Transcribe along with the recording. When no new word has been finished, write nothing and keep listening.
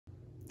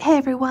Hey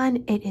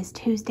everyone, it is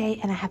Tuesday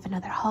and I have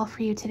another haul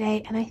for you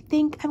today, and I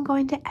think I'm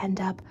going to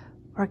end up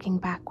working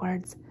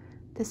backwards.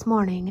 This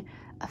morning,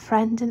 a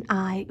friend and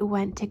I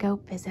went to go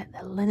visit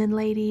the linen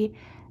lady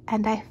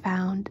and I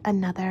found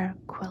another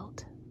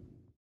quilt.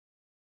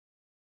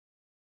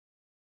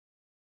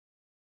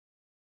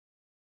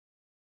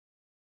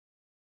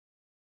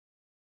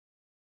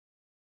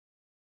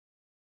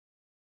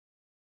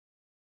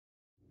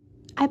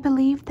 I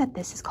believe that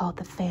this is called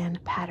the fan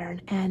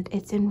pattern and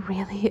it's in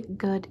really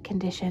good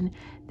condition.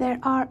 There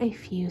are a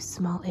few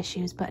small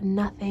issues, but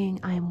nothing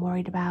I'm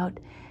worried about.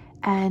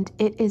 And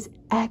it is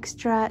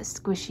extra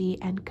squishy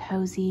and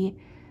cozy.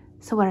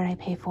 So what did I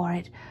pay for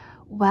it?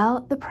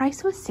 Well, the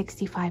price was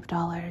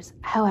 $65.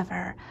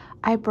 However,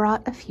 I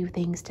brought a few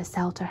things to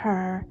sell to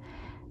her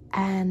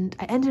and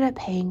I ended up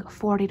paying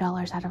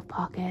 $40 out of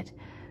pocket,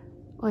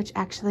 which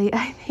actually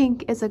I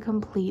think is a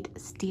complete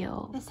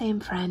steal. The same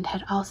friend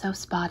had also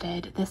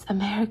spotted this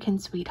American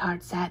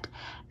Sweetheart set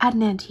at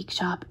an antique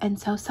shop, and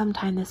so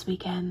sometime this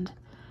weekend,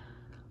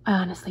 I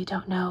honestly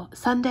don't know,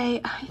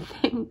 Sunday, I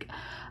think,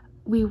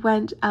 we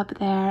went up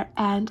there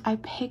and I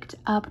picked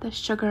up the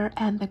sugar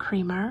and the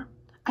creamer.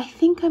 I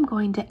think I'm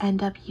going to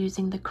end up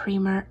using the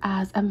creamer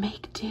as a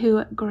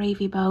make-do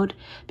gravy boat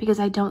because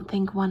I don't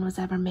think one was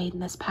ever made in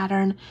this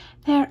pattern.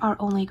 There are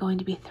only going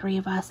to be 3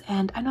 of us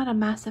and I'm not a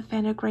massive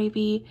fan of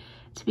gravy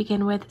to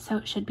begin with, so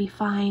it should be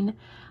fine.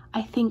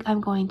 I think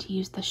I'm going to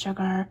use the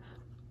sugar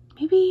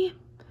maybe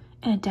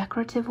in a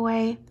decorative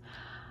way.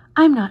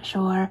 I'm not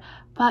sure,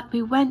 but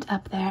we went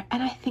up there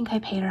and I think I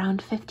paid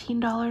around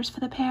 $15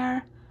 for the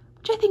pair,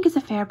 which I think is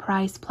a fair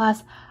price.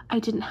 Plus, I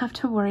didn't have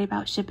to worry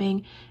about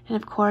shipping, and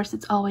of course,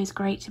 it's always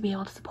great to be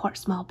able to support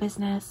small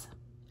business.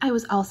 I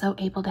was also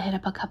able to hit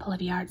up a couple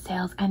of yard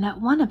sales, and at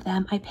one of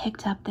them, I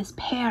picked up this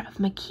pair of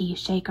McKee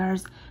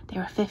shakers. They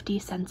were 50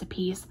 cents a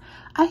piece.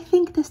 I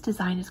think this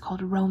design is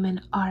called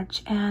Roman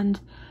Arch, and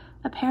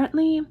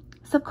apparently,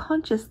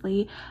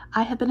 subconsciously,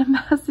 I have been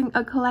amassing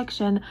a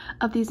collection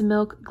of these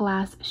milk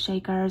glass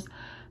shakers.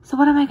 So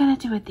what am I going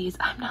to do with these?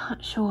 I'm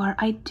not sure.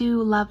 I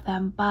do love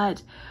them,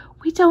 but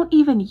we don't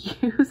even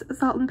use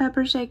salt and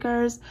pepper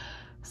shakers,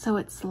 so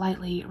it's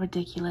slightly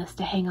ridiculous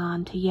to hang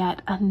on to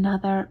yet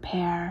another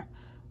pair.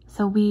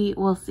 So we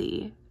will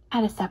see.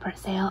 At a separate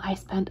sale, I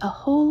spent a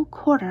whole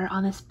quarter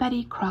on this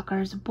Betty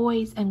Crocker's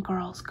Boys and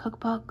Girls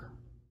Cookbook.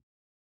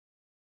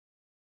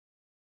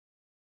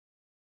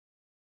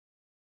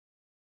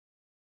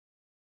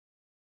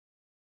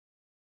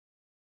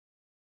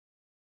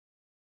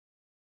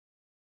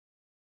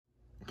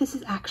 This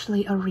is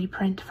actually a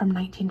reprint from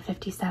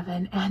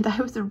 1957, and I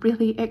was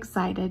really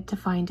excited to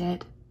find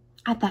it.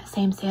 At that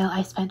same sale,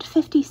 I spent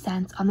 50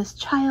 cents on this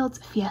child's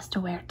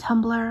Fiestaware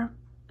tumbler.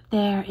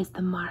 There is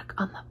the mark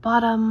on the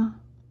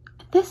bottom.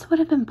 This would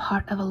have been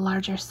part of a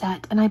larger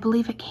set, and I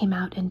believe it came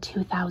out in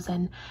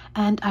 2000,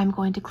 and I'm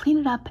going to clean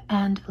it up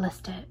and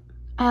list it.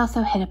 I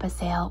also hit up a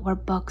sale where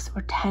books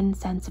were 10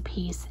 cents a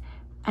piece,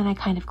 and I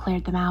kind of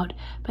cleared them out,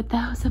 but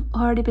those have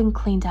already been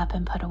cleaned up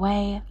and put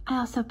away. I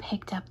also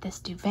picked up this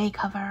duvet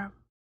cover.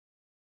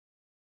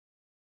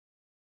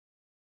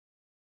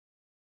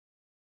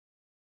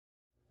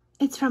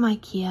 It's from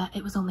IKEA.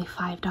 It was only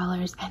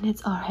 $5 and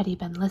it's already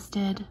been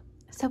listed.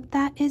 So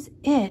that is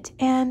it.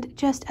 And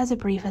just as a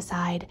brief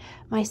aside,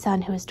 my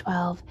son, who is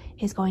 12,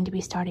 is going to be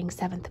starting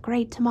 7th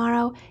grade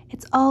tomorrow.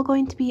 It's all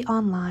going to be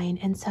online,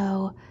 and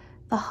so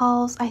the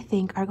hauls, I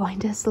think, are going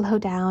to slow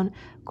down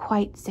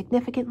quite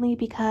significantly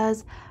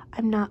because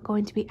I'm not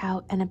going to be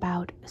out and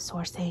about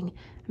sourcing.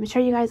 I'm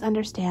sure you guys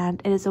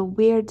understand it is a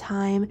weird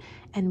time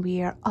and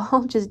we are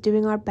all just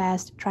doing our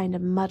best trying to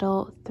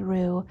muddle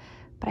through.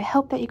 But I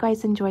hope that you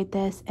guys enjoyed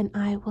this, and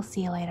I will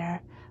see you later.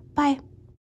 Bye.